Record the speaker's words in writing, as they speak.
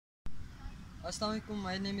Assalamualaikum.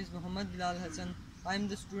 My name is Bilal Hassan. I am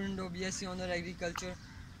the student of BSc Honor Agriculture,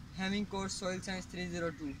 having course Soil Science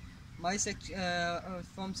 302.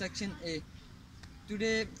 From section A.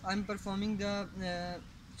 Today I am performing the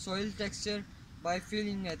soil texture by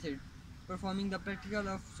feeling method. Performing the practical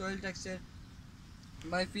of soil texture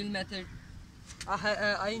by feel method.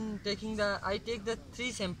 I take the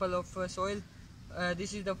three sample of soil.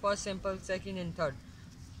 This is the first sample, second, and third.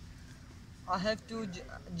 I have to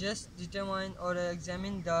just determine or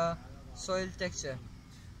examine the soil texture.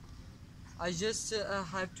 I just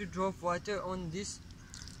have to drop water on this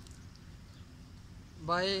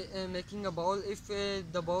by making a bowl. If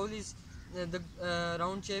the bowl is the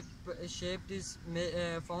round shape is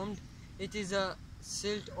formed, it is a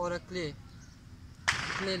silt or a clay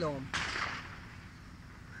loam.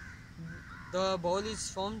 The bowl is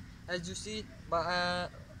formed as you see,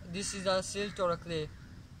 this is a silt or a clay.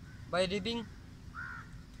 By ribbing,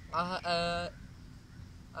 I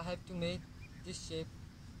have to make this shape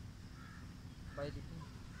by ribbing.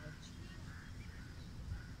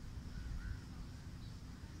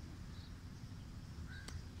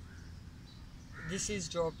 This is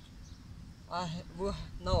dropped.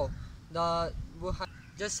 Now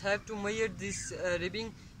just have to measure this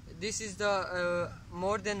ribbing. This is the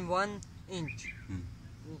more than 1 inch.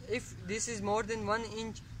 If this is more than 1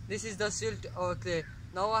 inch, this is the silt or clay.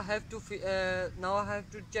 Now I have to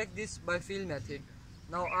check this by feel method.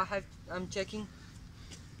 Now I'm checking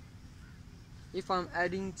if I'm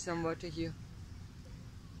adding some water here.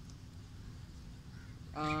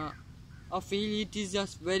 I feel it is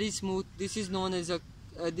just very smooth. This is known as a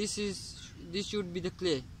this should be the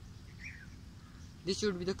clay. This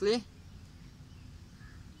should be the clay.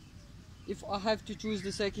 If I have to choose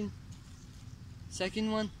the second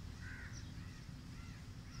one,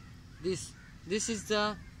 this is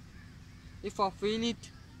the, if I feel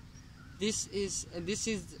it, this is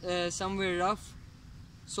somewhere rough,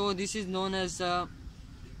 so this is known as the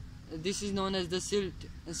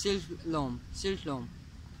silt loam.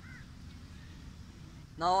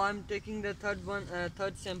 Now I'm taking the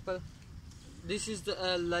third sample. This is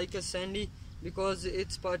the like a sandy, because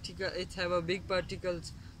it have a big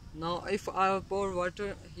particles. Now if I pour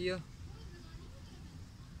water here,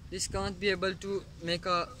 this can't be able to make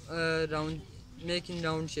a round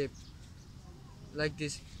shape like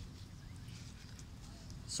this.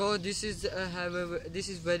 So this is this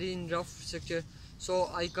is very in rough structure, so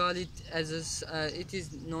I call it as it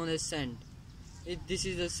is known as sand. This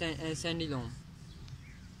is a sandy loam.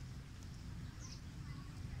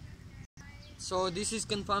 So this is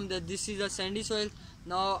confirmed that this is a sandy soil.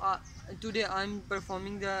 Now today I'm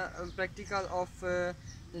performing the practical of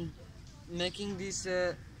making this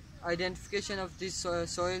identification of this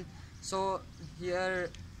soil. So here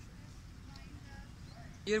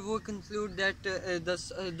we conclude that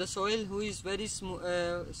the soil who is very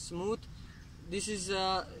smooth, this is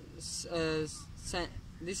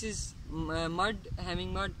mud,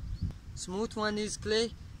 having mud. Smooth one is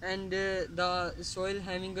clay, and the soil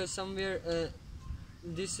having somewhere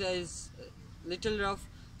this is little rough,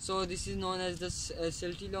 so this is known as the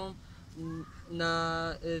silty loam.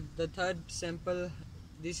 The third sample,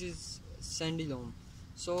 this is sandy loam.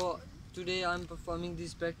 So today I'm performing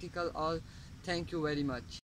this practical. All, thank you very much.